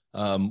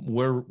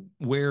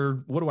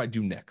 what do I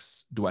do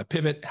next? Do I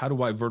pivot? How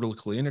do I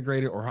vertically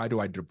integrate it, or how do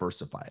I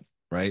diversify it?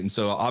 Right. And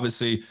so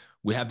obviously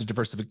we have the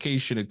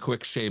diversification, a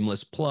quick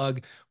shameless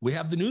plug. We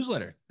have the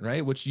newsletter,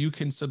 right? Which you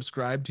can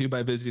subscribe to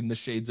by visiting the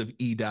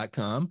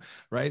shadesofE.com,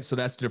 right? So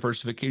that's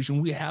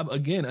diversification. We have,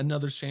 again,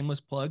 another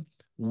shameless plug.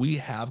 We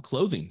have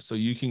clothing. So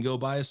you can go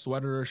buy a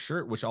sweater or a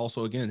shirt, which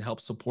also, again,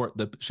 helps support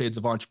the Shades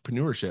of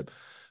Entrepreneurship.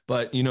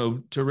 But,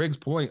 to Riggs'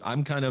 point,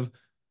 I'm kind of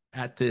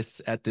at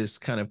this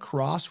kind of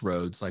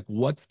crossroads, like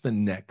what's the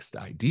next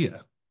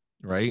idea,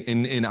 right?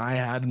 And I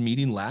had a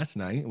meeting last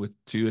night with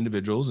two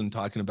individuals and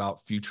talking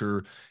about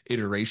future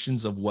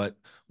iterations of what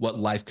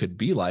life could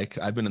be like.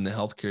 I've been in the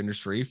healthcare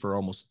industry for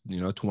almost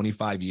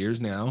 25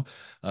 years now.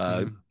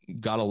 uh,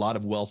 Mhm. got a lot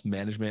of wealth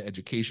management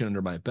education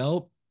under my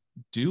belt.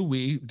 Do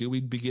we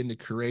begin to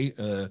create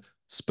a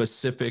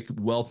specific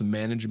wealth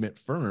management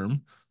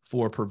firm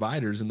for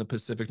providers in the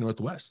Pacific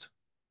Northwest?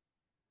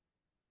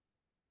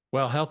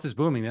 Well, health is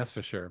booming, that's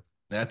for sure.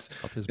 That's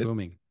Health is it.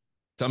 booming.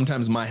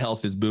 Sometimes my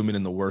health is booming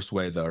in the worst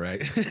way, though,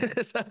 right?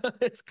 So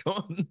it's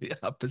going the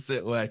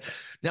opposite way.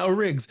 Now,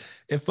 Riggs,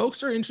 if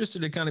folks are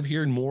interested in kind of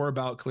hearing more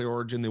about Clear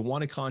Origin, they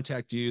want to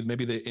contact you,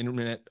 maybe the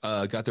internet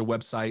got their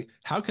website,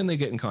 how can they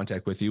get in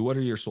contact with you? What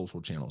are your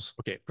social channels?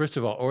 Okay, first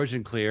of all,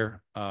 Origin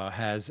Clear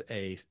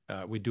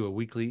we do a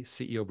weekly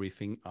CEO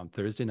briefing on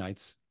Thursday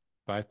nights,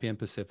 5 p.m.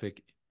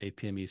 Pacific, 8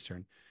 p.m.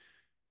 Eastern.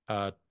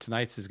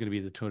 Tonight's is going to be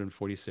the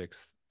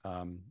 246th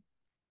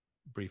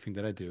briefing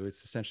that I do.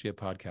 It's essentially a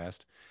podcast,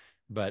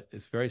 but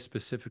it's very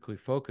specifically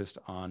focused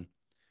on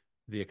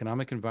the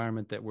economic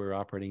environment that we're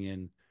operating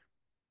in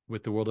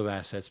with the world of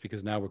assets,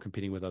 because now we're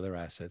competing with other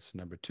assets.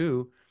 Number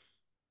two,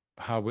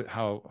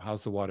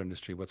 how's the water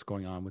industry? What's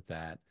going on with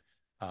that?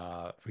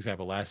 For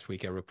example, last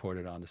week I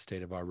reported on the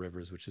state of our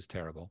rivers, which is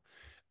terrible.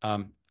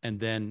 And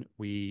then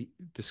we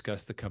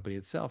discussed the company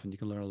itself, and you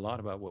can learn a lot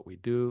about what we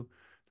do,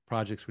 the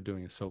projects we're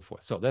doing, and so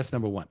forth. So that's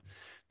number one.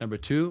 Number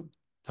two,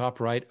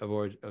 top right of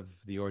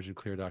the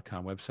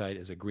originclear.com website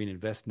is a green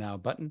Invest Now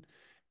button.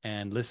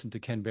 And listen to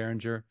Ken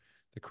Berenger,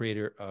 the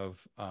creator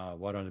of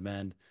Water on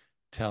Demand,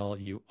 tell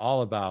you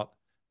all about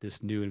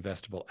this new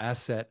investable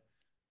asset,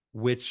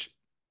 which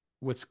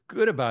what's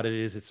good about it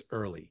is it's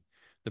early.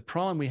 The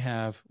problem we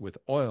have with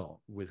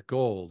oil, with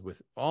gold,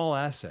 with all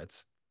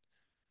assets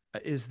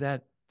is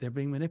that they're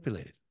being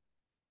manipulated.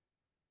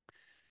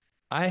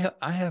 I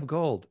have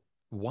gold.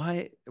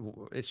 Why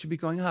it should be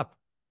going up?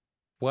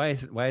 Why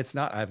it's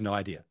not? I have no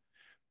idea.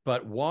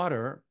 But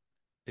water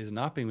is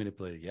not being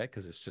manipulated yet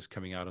because it's just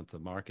coming out into the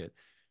market,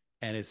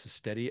 and it's a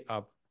steady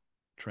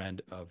uptrend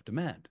of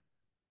demand.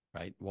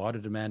 Right? Water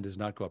demand does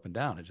not go up and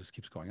down; it just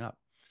keeps going up.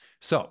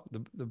 So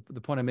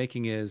the point I'm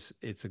making is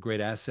it's a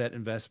great asset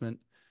investment.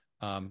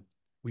 Um,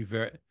 we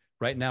very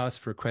right now it's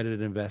for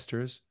accredited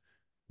investors.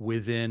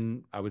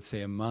 Within, I would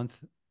say, a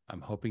month,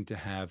 I'm hoping to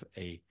have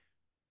a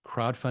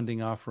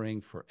crowdfunding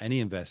offering for any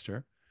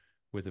investor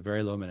with a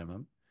very low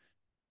minimum.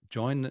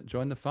 Join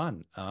the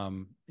fund,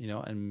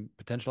 and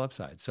potential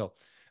upside. So,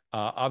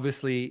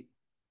 obviously,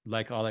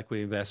 like all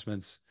equity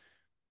investments,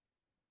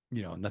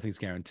 nothing's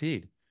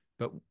guaranteed,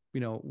 but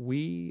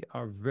we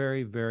are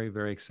very, very,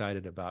 very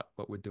excited about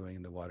what we're doing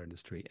in the water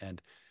industry, and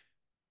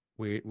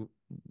we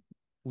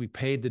we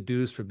paid the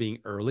dues for being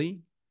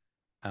early,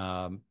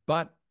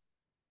 but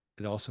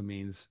it also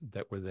means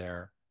that we're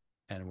there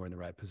and we're in the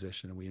right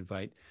position, and we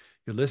invite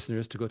your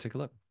listeners to go take a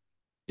look.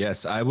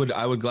 Yes, I would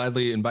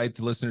gladly invite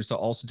the listeners to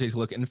also take a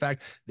look. In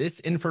fact, this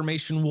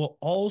information will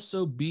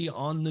also be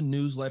on the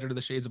newsletter to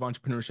the Shades of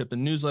Entrepreneurship, the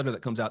newsletter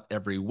that comes out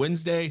every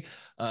Wednesday.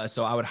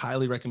 So I would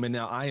highly recommend.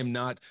 Now,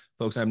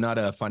 folks, I'm not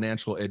a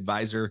financial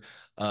advisor,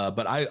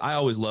 but I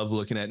always love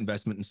looking at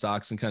investment in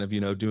stocks and kind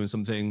of, doing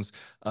some things.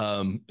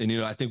 And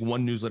I think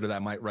one newsletter that I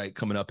might write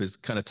coming up is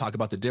kind of talk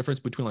about the difference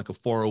between like a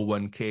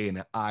 401k and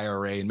an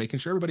IRA, and making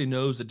sure everybody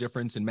knows the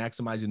difference and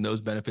maximizing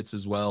those benefits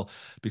as well,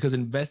 because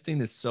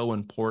investing is so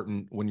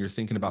important when you're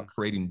thinking about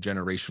creating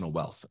generational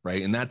wealth,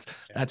 right? And that's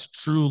Yeah. that's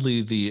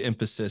truly the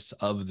emphasis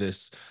of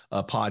this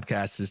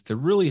podcast, is to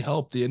really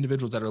help the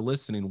individuals that are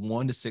listening,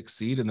 one, to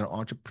succeed in their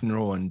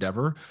entrepreneurial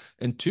endeavor,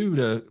 and two,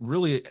 to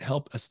really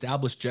help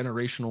establish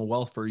generational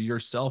wealth for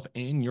yourself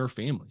and your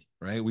family.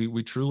 Right?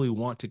 We truly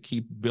want to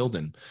keep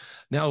building.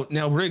 Now,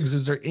 Riggs,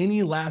 is there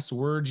any last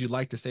words you'd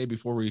like to say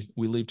before we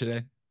leave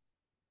today?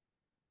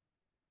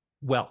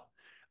 Well,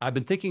 I've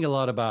been thinking a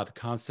lot about the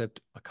concept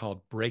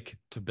called break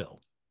to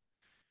build.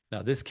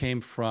 Now, this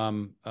came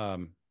from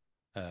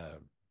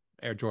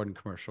Air Jordan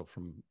commercial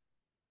from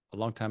a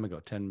long time ago,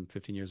 10,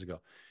 15 years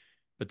ago,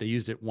 but they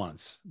used it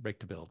once, break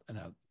to build. And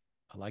I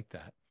like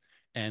that.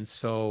 And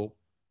so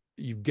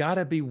you've got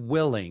to be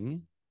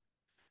willing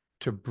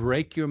to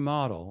break your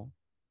model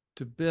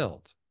to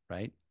build,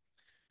 right?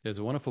 There's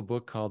a wonderful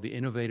book called The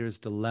Innovator's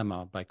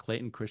Dilemma by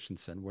Clayton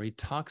Christensen, where he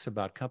talks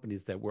about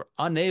companies that were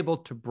unable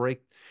to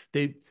break.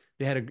 They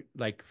had a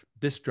like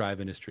disk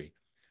drive industry.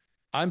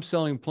 I'm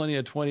selling plenty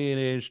of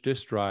 28-inch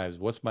disk drives.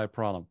 What's my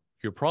problem?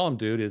 Your problem,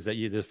 dude, is that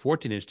there's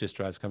 14-inch disk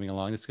drives coming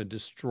along. It's going to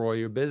destroy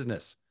your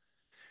business.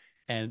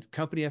 And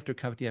company after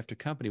company after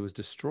company was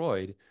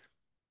destroyed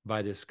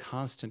by this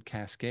constant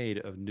cascade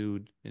of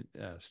new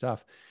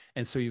stuff.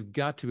 And so you've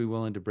got to be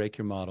willing to break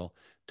your model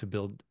to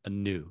build a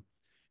new.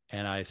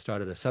 And I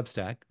started a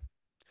Substack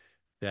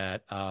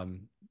that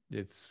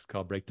it's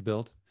called Break to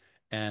Build.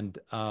 And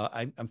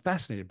I'm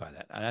fascinated by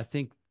that. And I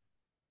think,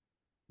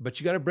 but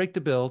you got to break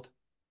to build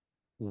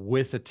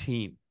with a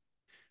team.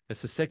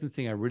 That's the second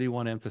thing I really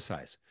want to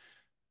emphasize.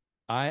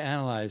 I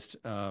analyzed,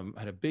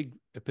 had a big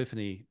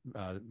epiphany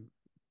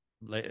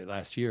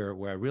last year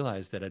where I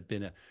realized that I'd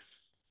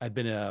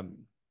been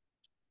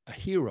a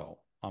hero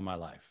all my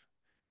life.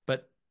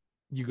 But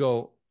you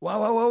go, whoa,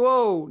 whoa, whoa,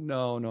 whoa.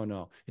 No, no,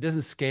 no. It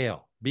doesn't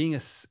scale. Being a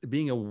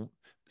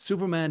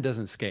Superman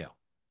doesn't scale.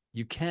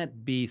 You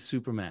can't be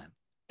Superman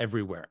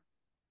everywhere.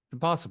 It's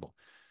impossible.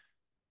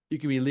 You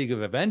can be League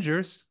of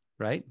Avengers,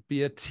 right?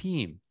 Be a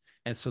team.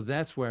 And so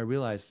that's where I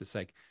realized it's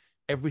like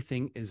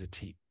everything is a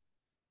team.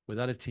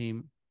 Without a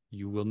team,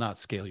 you will not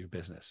scale your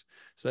business.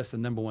 So that's the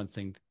number one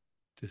thing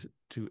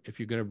to if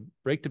you're going to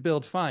break to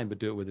build, fine, but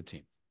do it with a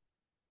team.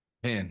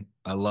 Man,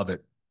 I love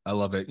it. I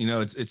love it. You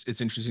know,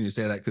 it's interesting to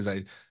say that because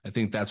I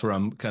think that's where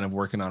I'm kind of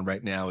working on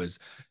right now is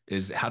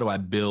how do I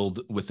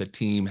build with a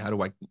team? How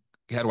do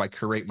I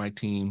curate my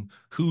team?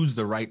 Who's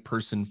the right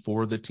person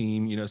for the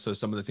team? You know, so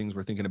some of the things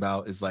we're thinking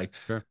about is like,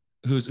 Sure.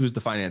 who's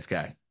the finance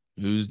guy?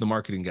 Who's the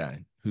marketing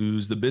guy?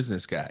 Who's the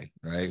business guy,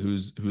 right?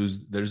 Who's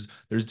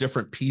there's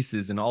different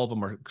pieces and all of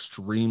them are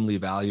extremely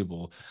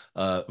valuable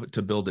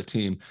to build a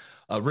team.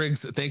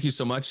 Riggs, thank you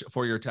so much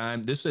for your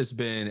time. This has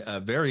been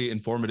very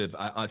informative.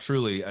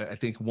 Truly, I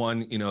think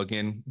one, you know,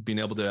 again, being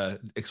able to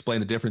explain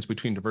the difference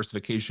between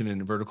diversification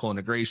and vertical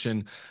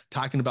integration,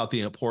 talking about the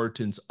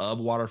importance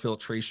of water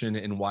filtration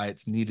and why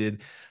it's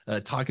needed,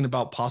 talking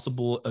about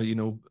possible,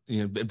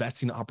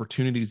 investing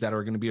opportunities that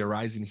are going to be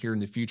arising here in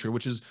the future,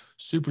 which is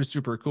super,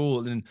 super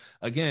cool. And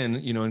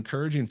again, you know,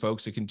 encouraging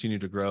folks to continue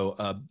to grow,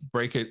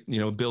 break it, you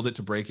know, build it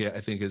to break it,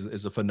 I think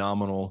is a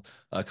phenomenal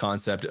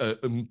concept.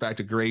 In fact,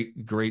 a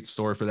great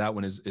story for that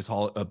one is a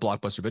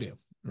Blockbuster Video,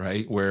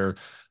 right? Where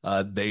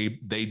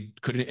they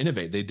couldn't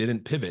innovate. They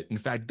didn't pivot. In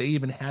fact, they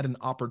even had an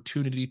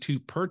opportunity to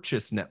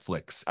purchase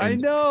Netflix. I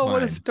And know,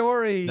 what a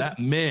story. that,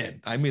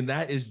 man, I mean,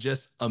 that is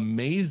just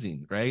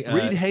amazing, right?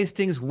 Reed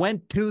Hastings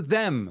went to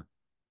them.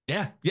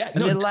 Yeah.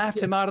 And they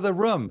laughed him out of the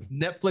room.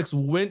 Netflix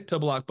went to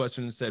Blockbuster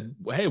and said,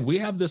 hey, we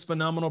have this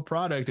phenomenal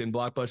product. And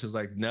Blockbuster's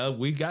like, no,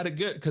 we got it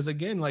good. Because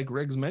again, like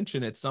Riggs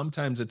mentioned,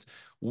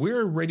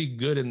 we're already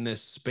good in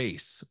this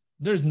space.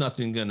 There's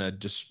nothing gonna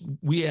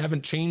we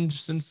haven't changed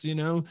since,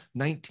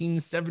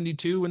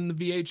 1972 when the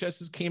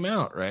VHSs came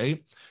out,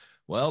 right?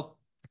 Well,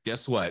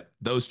 guess what?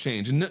 Those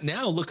change. And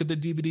now look at the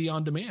DVD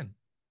on demand.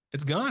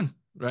 It's gone,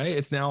 right?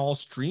 It's now all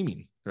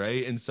streaming,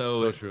 right? And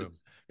so true.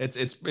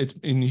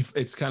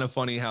 It's kind of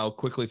funny how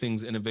quickly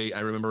things innovate. I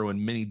remember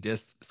when mini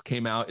discs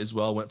came out as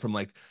well, went from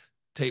like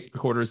tape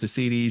recorders to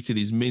CDs to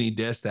these mini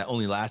discs that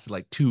only lasted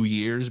like 2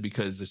 years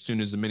because as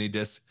soon as the mini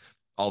disc,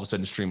 all of a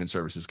sudden streaming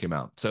services came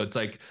out. So it's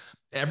like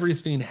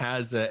everything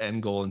has an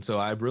end goal. And so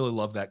I really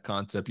love that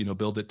concept,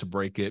 build it to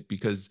break it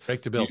because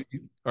break to build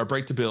or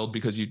break to build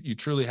because you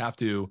truly have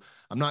to.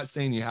 I'm not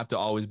saying you have to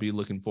always be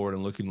looking forward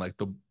and looking like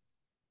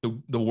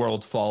the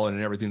world's fallen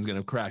and everything's going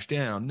to crash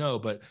down. No,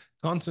 but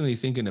constantly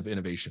thinking of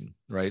innovation,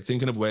 right?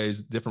 Thinking of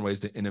different ways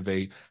to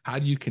innovate. How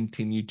do you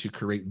continue to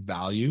create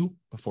value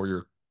for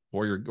your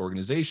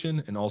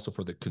organization and also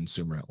for the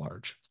consumer at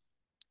large?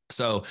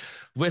 So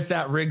with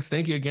that, Riggs,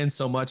 thank you again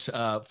so much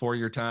for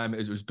your time.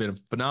 It's been a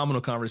phenomenal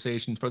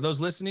conversation. For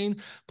those listening,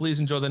 please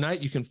enjoy the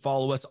night. You can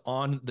follow us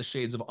on the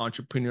Shades of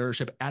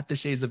Entrepreneurship at the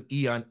Shades of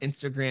E on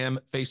Instagram,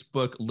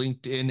 Facebook,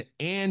 LinkedIn,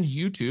 and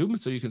YouTube.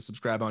 So you can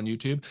subscribe on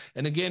YouTube.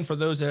 And again, for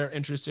those that are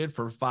interested,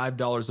 for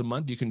 $5 a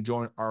month, you can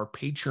join our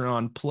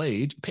Patreon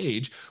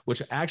page,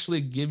 which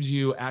actually gives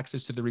you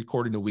access to the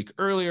recording a week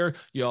earlier.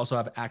 You also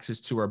have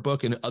access to our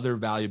book and other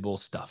valuable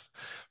stuff.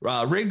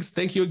 Riggs,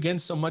 thank you again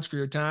so much for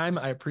your time.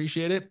 I appreciate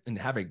it and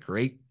have a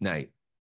great night.